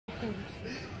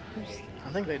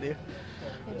I think they do.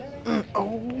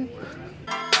 Oh.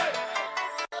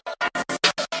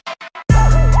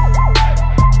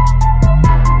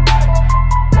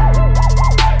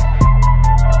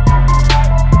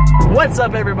 What's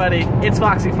up, everybody? It's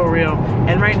Foxy for Real,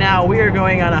 and right now we are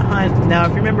going on a hunt. Now, if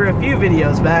you remember a few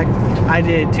videos back, I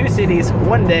did 2 cities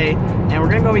one day, and we're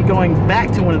going to be going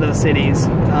back to one of those cities.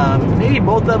 Maybe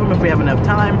both of them if we have enough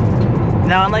time.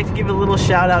 Now, I'd like to give a little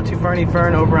shout out to Fernie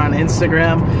Fern over on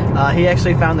Instagram. He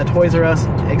actually found the Toys R Us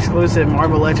exclusive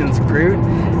Marvel Legends Groot,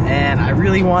 and I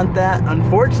really want that.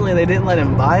 Unfortunately, they didn't let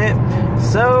him buy it,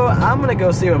 so I'm going to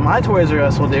go see what my Toys R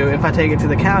Us will do if I take it to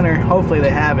the counter. Hopefully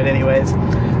they have it anyways.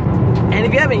 And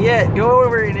if you haven't yet, go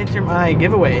over and enter my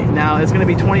giveaway. Now, it's going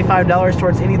to be $25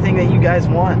 towards anything that you guys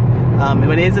want.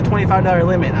 But it is a $25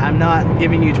 limit. I'm not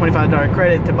giving you $25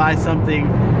 credit to buy something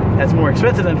that's more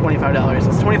expensive than $25. It's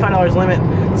 $25 limit.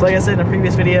 So like I said in a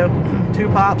previous video, 2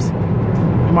 pops,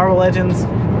 Marvel Legends,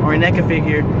 or a NECA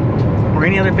figure, or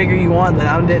any other figure you want that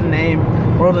I didn't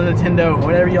name, World of Nintendo,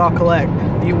 whatever y'all collect.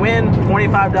 You win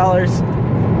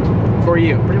 $25 for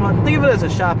you. Pretty much, think of it as a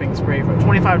shopping spree, for a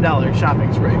 $25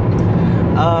 shopping spree.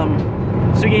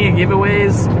 Speaking of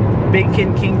giveaways, Big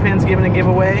Kid Kingpin's doing a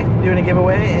giveaway,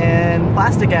 and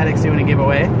Plastic Addict's doing a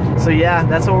giveaway. So yeah,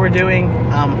 that's what we're doing.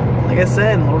 Like I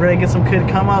said, we're gonna get some good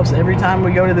come-ups every time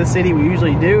we go to the city. We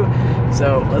usually do.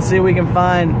 So let's see what we can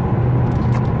find.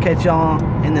 Catch y'all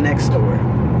in the next store.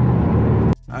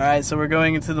 Alright, so we're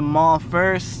going into the mall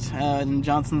first in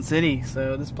Johnson City.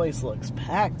 So this place looks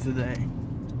packed today.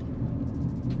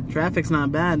 Traffic's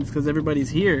not bad, it's because everybody's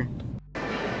here.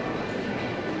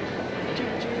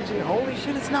 Holy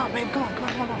shit, it's not, babe. Come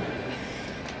on.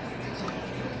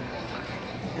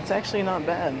 It's actually not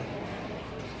bad.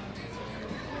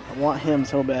 I want him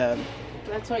so bad.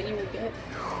 That's what you would get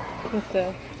with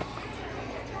the...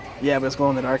 Yeah, but it's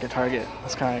glow in the dark at Target.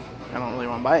 That's kind of... I don't really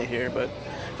want to buy it here, but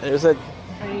there's a...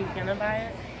 Are you gonna buy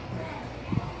it?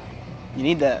 You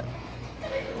need that.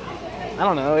 I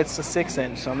don't know. It's a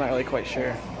 6-inch, so I'm not really quite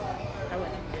sure. I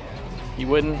wouldn't. You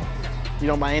wouldn't? You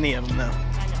don't buy any of them, though.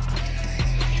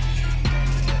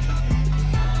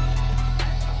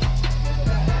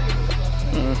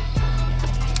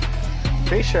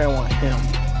 Pretty sure I want him.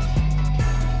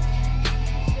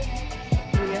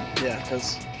 Yeah,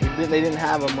 because they didn't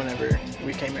have them whenever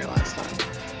we came here last time.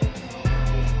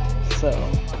 So,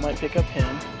 I might pick up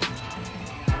him.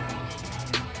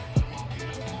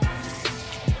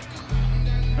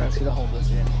 Let's see to hold this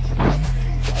in.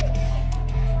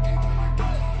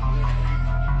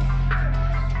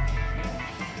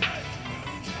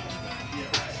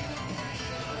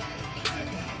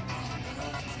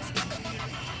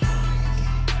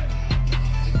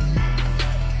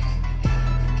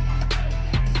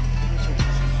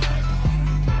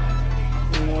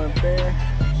 There.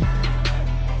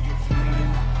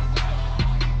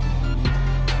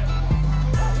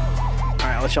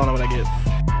 Alright, I'll let y'all know what I get.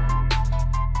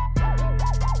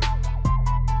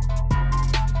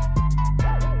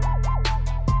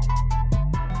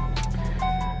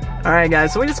 Alright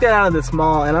guys, so we just got out of this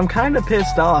mall and I'm kind of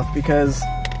pissed off because,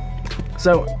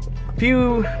 so a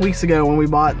few weeks ago when we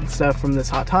bought stuff from this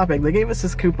Hot Topic, they gave us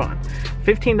this coupon,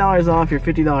 $15 off your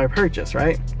 $50 purchase,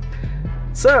 right?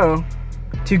 So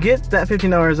to get that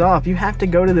 $15 off, you have to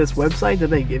go to this website that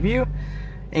they give you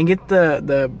and get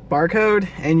the barcode,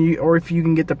 and or if you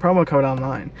can get the promo code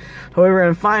online. However,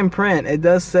 in fine print, it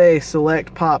does say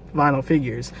select pop vinyl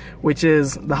figures, which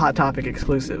is the Hot Topic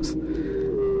exclusives.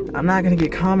 I'm not going to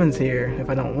get commons here if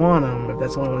I don't want them, if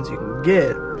that's the only ones you can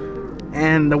get.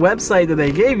 And the website that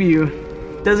they gave you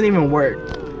doesn't even work.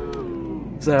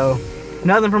 So,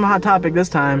 nothing from Hot Topic this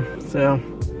time, so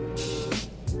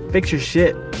fix your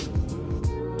shit.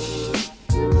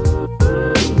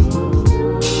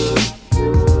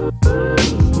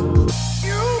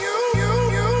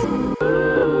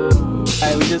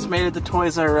 We just made it to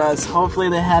Toys R Us. Hopefully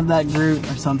they have that Groot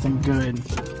or something good.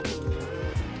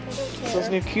 It's those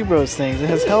new Cubros things. It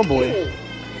has Hellboy.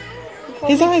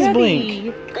 His eyes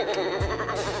blink.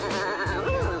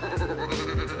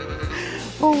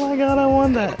 Oh my god, I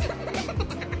want that.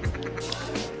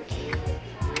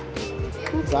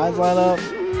 His eyes light up.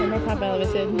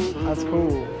 That's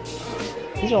cool.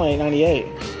 These are only $8.98.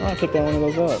 I want to pick that one of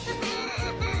those up.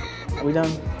 Are we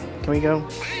done? Can we go?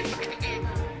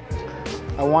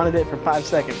 I wanted it for 5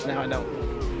 seconds, now I don't.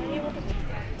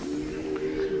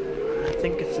 I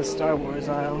think it's the Star Wars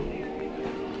aisle.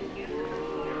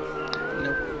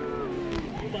 Nope.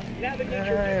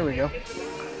 There we go.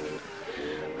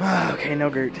 Okay, no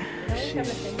Groot. Shit.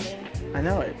 I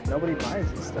know it. Nobody buys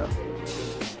this stuff.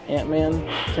 Ant-Man,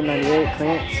 $10.98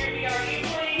 clearance.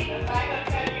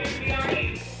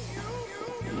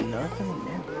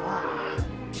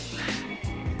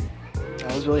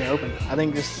 really hoping. I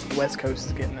think just West Coast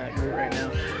is getting that Groot right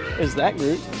now. There's that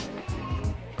Groot.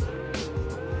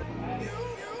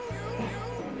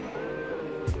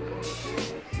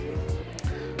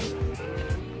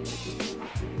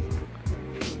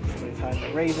 Somebody's hiding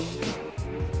a Raven.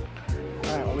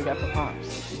 Alright, what we got for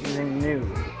Pops? Anything new?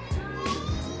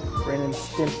 Ren and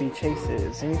Stimpy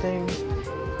chases. Anything?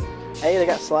 Hey, they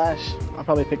got Slash. I'll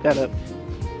probably pick that up.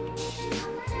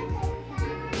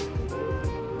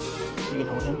 You can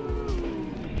hold him.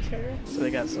 Sure. So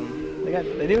they got some.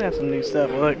 They do have some new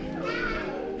stuff. Look,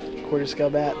 quarter scale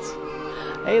bats.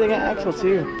 Hey, they got Axel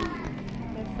too.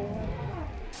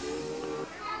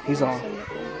 He's all.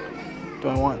 Do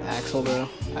I want Axel though?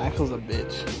 Axel's a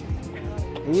bitch.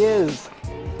 He is.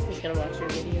 He's gonna watch your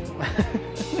video.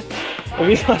 If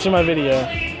he's watching my video,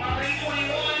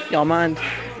 y'all mind?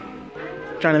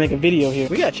 Trying to make a video here.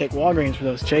 We gotta check Walgreens for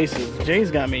those chases.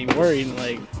 Jay's got me worried,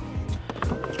 like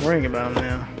worrying about them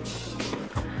now.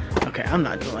 Okay, I'm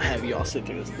not gonna have y'all sit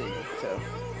through this thing. So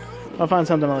if I find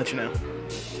something, I'll let you know.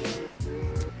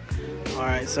 All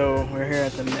right, so we're here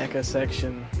at the NECA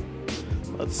section.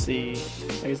 Let's see.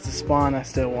 There's the spawn I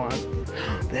still want.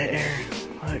 There.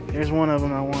 Look, there's one of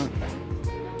them I want.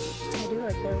 I do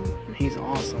like them. He's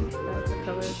awesome. I like the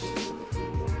colors.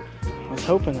 I was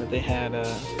hoping that they had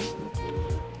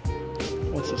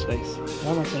what's his face?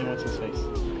 Why am I saying what's his face?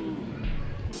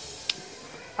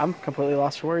 I'm completely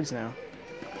lost for words now.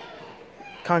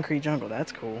 Concrete Jungle,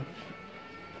 that's cool.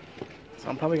 So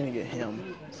I'm probably gonna get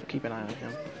him. So keep an eye on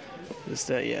him. Just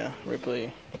yeah,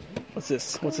 Ripley. What's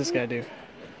this? What's this guy do?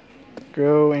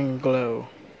 Grow and glow.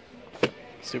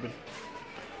 Stupid.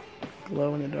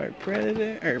 Glow in the dark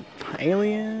predator or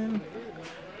alien.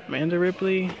 Amanda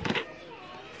Ripley.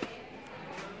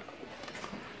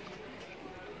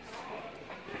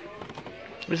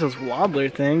 There's those wobbler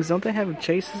things. Don't they have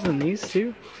chases in these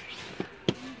too?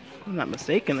 If I'm not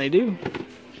mistaken, they do.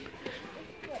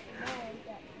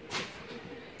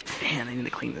 Man, I need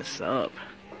to clean this up.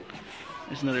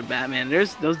 There's another Batman.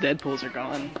 Those Deadpools are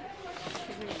gone.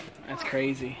 That's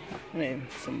crazy. I made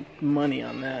some money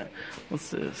on that. What's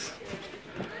this?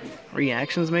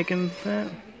 Reactions making that?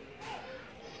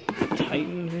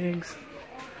 Titan Vigs.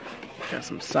 Got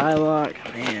some Psylocke.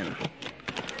 Man,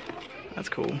 that's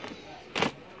cool.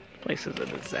 Place is a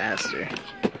disaster.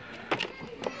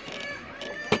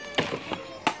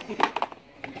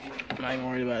 I'm not even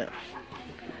worried about it.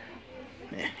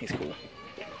 Yeah, he's cool.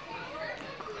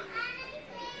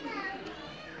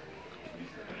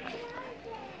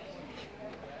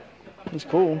 He's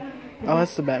cool. Oh,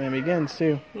 that's the Batman Begins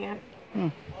too. Yeah.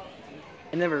 I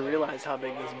never realized how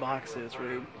big this box is,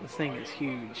 Rube. This thing is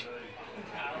huge.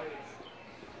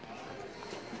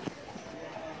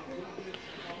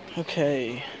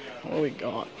 Okay, what do we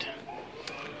got?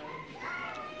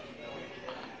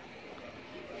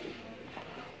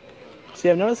 See,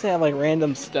 I've noticed they have like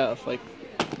random stuff, like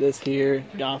this here,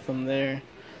 Gotham there.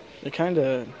 They're kind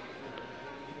of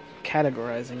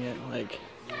categorizing it, like,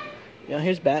 you know,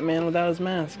 here's Batman without his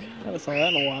mask. I haven't saw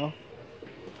that in a while.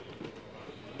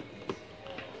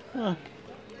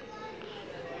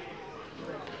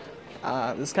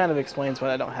 Huh. This kind of explains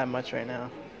why I don't have much right now.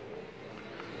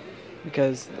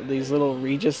 Because these little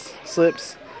Regis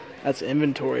slips, that's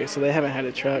inventory, so they haven't had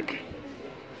a truck.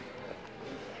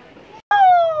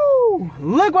 Oh,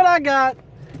 look what I got!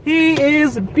 He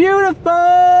is beautiful!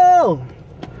 Oh,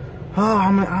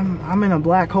 I'm in a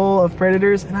black hole of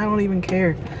predators, and I don't even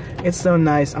care. It's so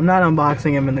nice. I'm not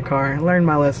unboxing him in the car. I learned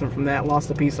my lesson from that.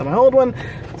 Lost a piece of my old one,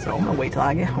 so I'm gonna wait till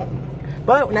I get home.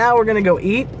 But now we're gonna go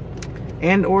eat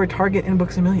and or Target and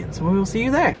Books A Million. So we will see you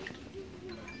there.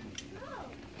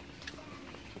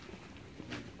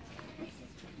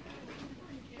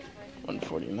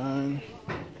 $149.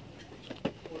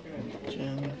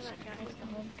 Gems.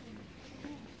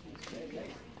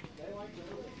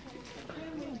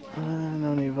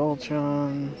 No new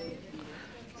Voltron.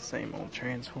 Same old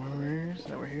Transformers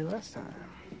that were here last time.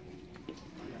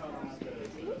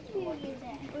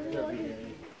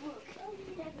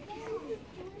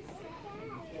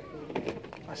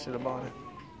 I should have bought it.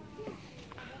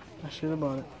 I should have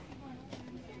bought it.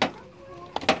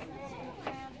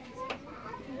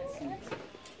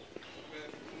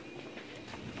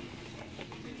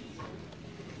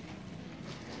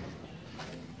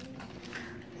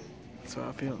 So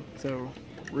I feel so.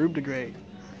 Rube the Great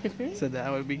said that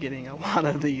I would be getting a lot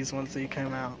of these once they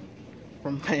come out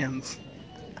from fans.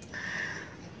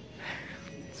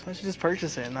 So I should just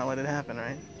purchase it and not let it happen,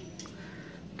 right?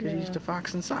 Could use the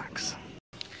Fox and Socks.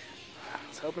 I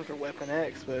was hoping for Weapon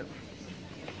X, but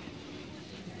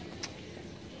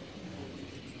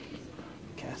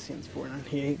Cassian's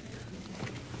 $4.98.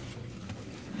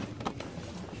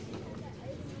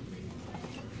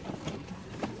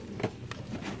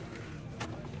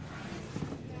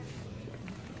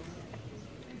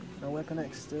 No Weapon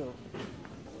X still.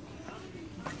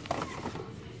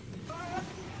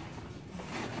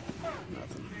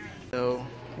 Nothing. So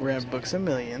we're at Books A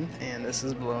Million, and this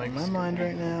is blowing my mind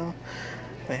right now.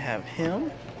 They have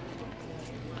him,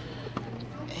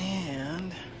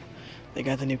 and they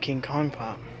got the new King Kong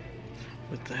pop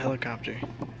with the helicopter.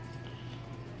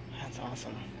 That's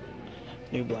awesome.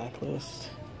 New Blacklist.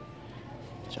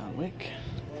 John Wick.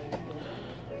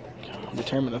 I'm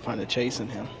determined to find a chase in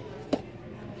him.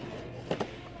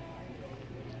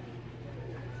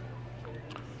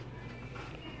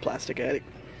 Plastic Addict.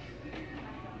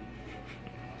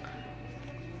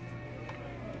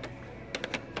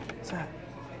 What's that?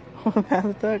 Oh, that's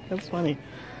a duck. That's funny.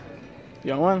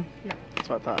 You want one? No. That's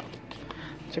what I thought.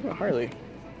 Check out Harley.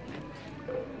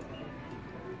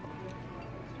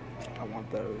 I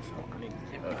want those. I need.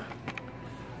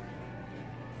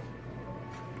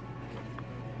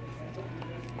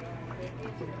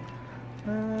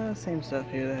 Same stuff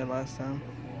here they had last time.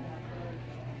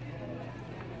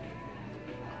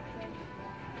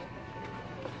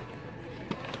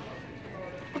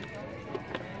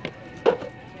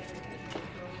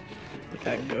 They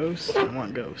got Ghost. I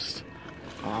want Ghost.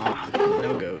 Ah,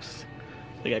 no Ghost.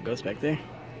 They got Ghost back there.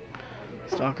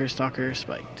 Stalker,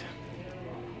 Spiked.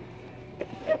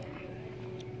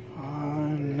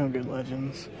 No good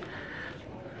Legends.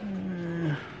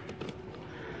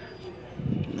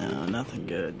 No, nothing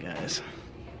good, guys.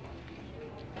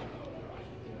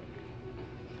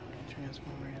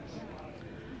 Transformers.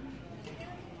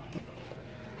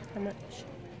 How much?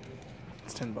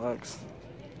 It's $10.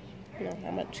 No,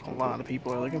 how much? A lot of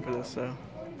people are looking for this, so.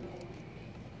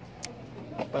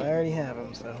 But I already have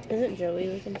him, so. Isn't Joey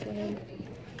looking for him?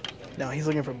 No, he's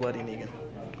looking for Bloody Negan,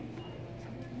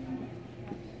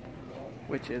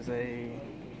 which is a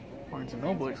Barnes &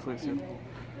 Noble exclusive.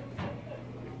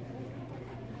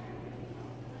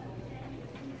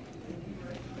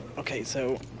 Okay,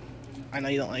 so I know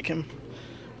you don't like him,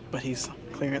 but he's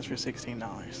clearance for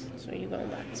 $16. So you going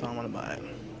back? So I'm gonna buy it.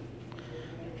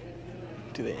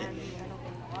 Do they?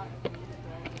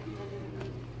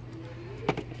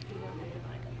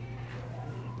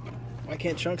 Why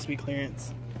can't Trunks be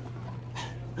clearance?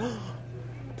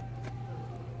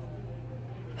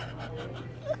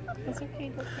 It's okay,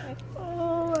 don't cry.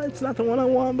 Oh, it's not the one I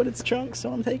want, but it's Trunks,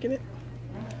 so I'm taking it.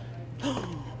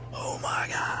 Oh my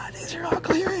god, these are all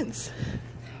clearance.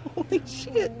 Holy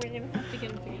shit. We're gonna have to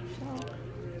get him for yourself.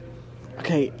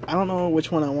 Okay, I don't know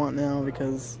which one I want now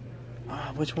because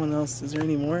which one else? Is there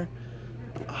any more?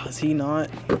 Is he not?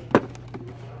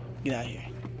 Get out of here.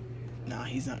 Nah,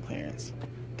 he's not clearance.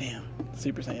 Damn,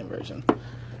 Super Saiyan version.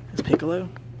 Is Piccolo?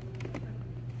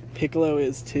 Piccolo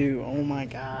is too. Oh my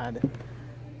god.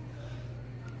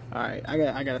 Alright,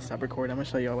 I gotta stop recording. I'm gonna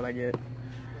show y'all what I get.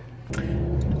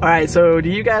 Alright, so do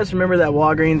you guys remember that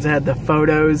Walgreens had the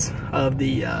photos of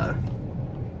the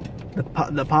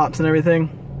pops and everything?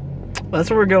 Well, that's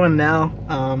where we're going now.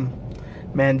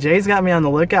 Man, Jay's got me on the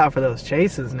lookout for those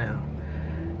chases now.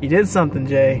 You did something,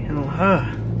 Jay.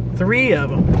 3 of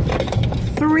them.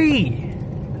 3!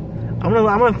 I'm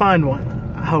gonna find one.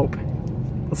 I hope.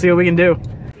 Let's see what we can do.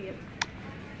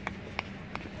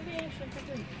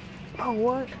 Oh,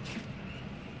 what?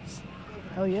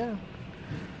 Hell yeah.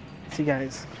 See,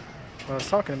 guys, what I was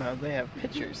talking about, they have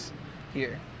pictures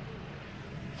here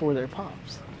for their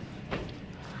pops.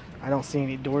 I don't see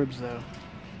any Dorbs, though.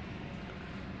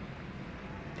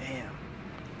 Damn.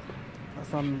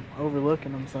 Unless I'm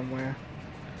overlooking them somewhere.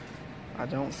 I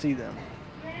don't see them.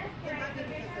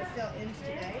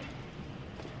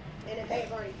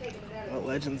 What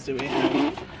legends do we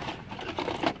have?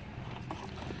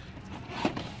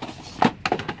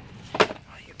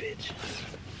 Oh, you bitch.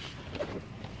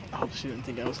 I hope she didn't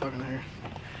think I was talking to her.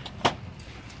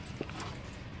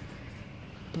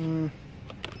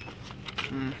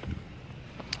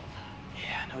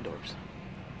 Yeah, no Dorbs.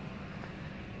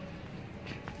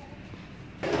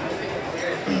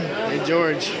 Hey,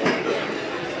 George.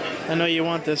 I know you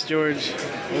want this, George.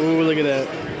 Ooh, look at that.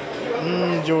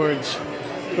 George.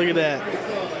 Look at that.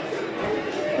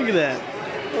 Look at that.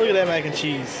 Look at that mac and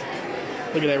cheese.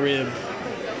 Look at that rib.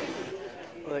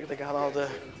 Look, they got all the...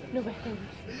 No, I think.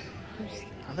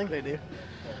 I think they do.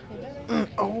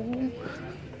 Oh.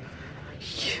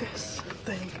 Yes.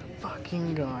 Thank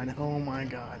fucking God. Oh my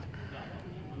God.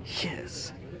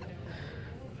 Yes.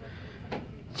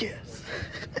 Yes.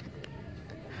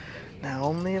 Now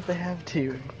only if they have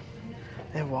 2.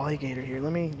 They have Wally Gator here.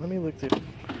 Let me look through.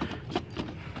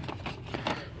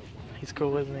 He's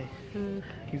cool, isn't he?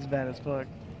 He's bad as fuck.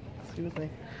 Let's see what they...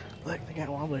 Look, they got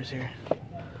Wobblers here.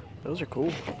 Those are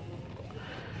cool.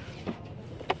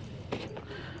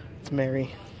 It's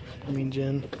Mary. I mean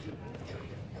Jen.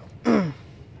 Oh,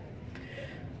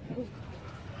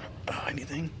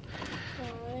 anything?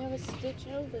 Oh, they have a Stitch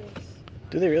Elvis.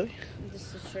 Do they really?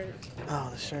 This is a shirt. Oh,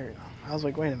 the shirt. I was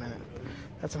like, wait a minute.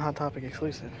 That's a Hot Topic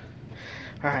exclusive.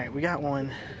 Alright, we got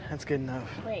one. That's good enough.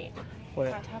 Wait.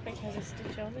 What? Hot Topic has a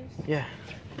Stitch Elvis? Yeah.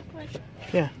 What?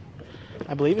 Yeah.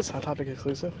 I believe it's Hot Topic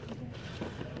exclusive.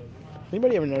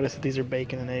 Anybody ever notice that these are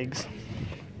bacon and eggs?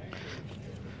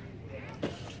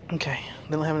 Okay.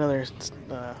 They don't have another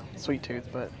sweet tooth,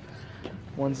 but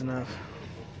one's enough.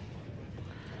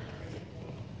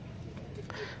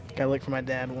 Gotta look for my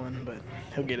dad one, but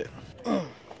he'll get it.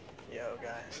 Yo,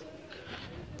 guys.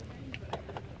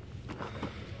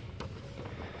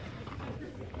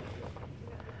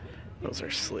 Those are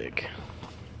slick.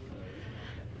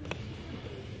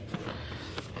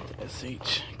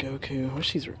 SH Goku. I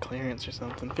wish these were clearance or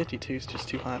something. 52 is just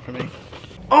too high for me.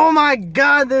 Oh my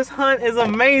god, this hunt is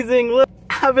amazing. Look,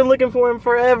 I've been looking for him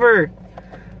forever.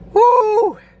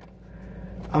 Woo!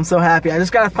 I'm so happy. I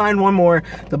just gotta find one more.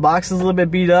 The box is a little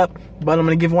bit beat up, but I'm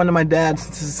gonna give one to my dad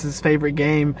since this is his favorite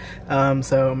game. So I'm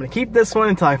gonna keep this one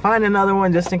until I find another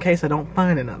one, just in case I don't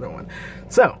find another one.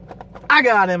 So, I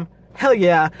got him. Hell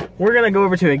yeah. We're gonna go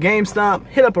over to a GameStop,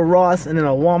 hit up a Ross, and then a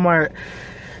Walmart.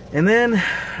 And then,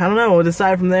 I don't know, we'll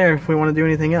decide from there if we want to do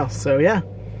anything else. So yeah.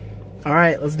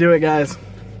 Alright, let's do it, guys.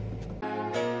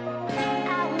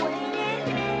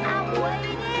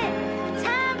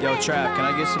 Yo, Trav, can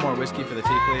I get some more whiskey for the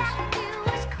tea, please?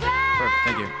 Perfect,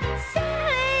 thank you.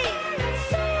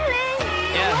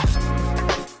 Yeah.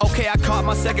 Okay, I caught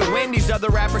my second wind. These other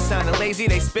rappers sounded lazy.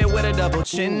 They spit with a double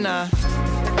chin.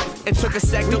 It took a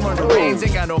sec to learn the reins.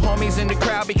 Ain't got no homies in the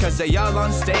crowd because they all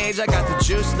on stage. I got the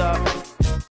juice though.